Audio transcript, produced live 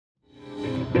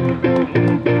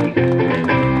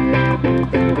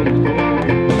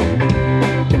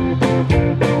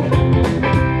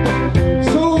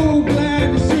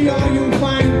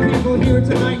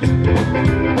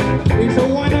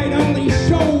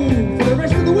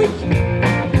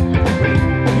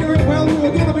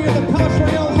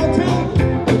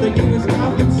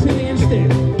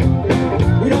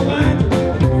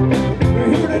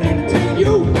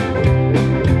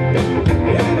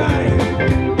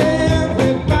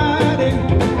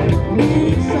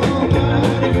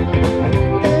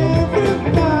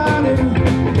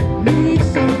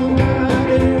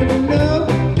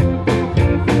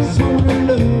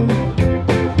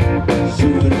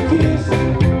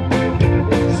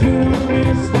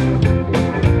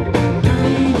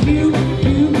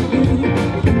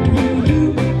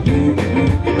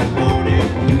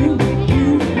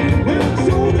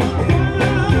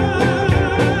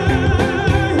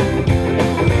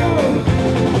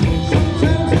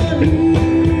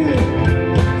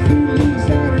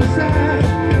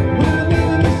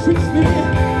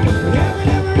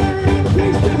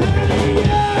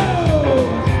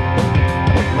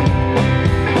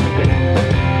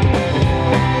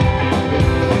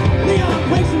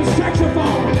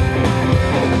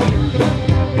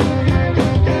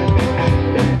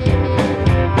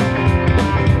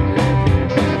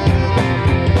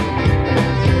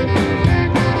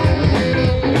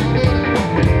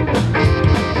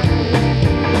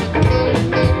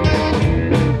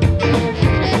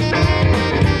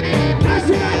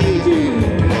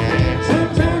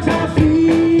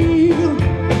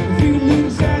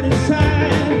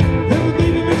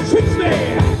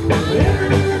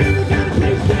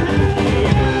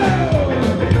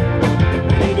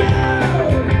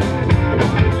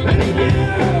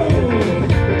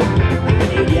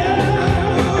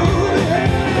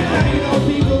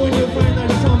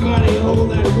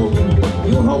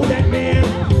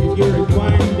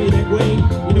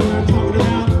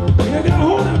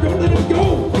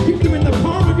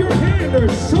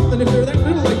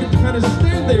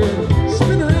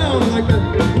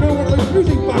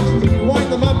boxes and you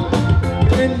wind them up,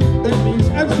 and that means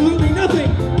absolutely nothing.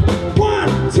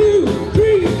 1, 2,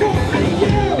 3, 4. I need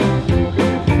you.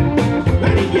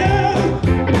 I need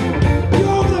you. You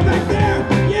over the back there.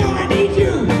 You, I need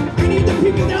you. I need the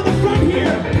people down the front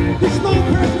here. This small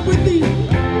person.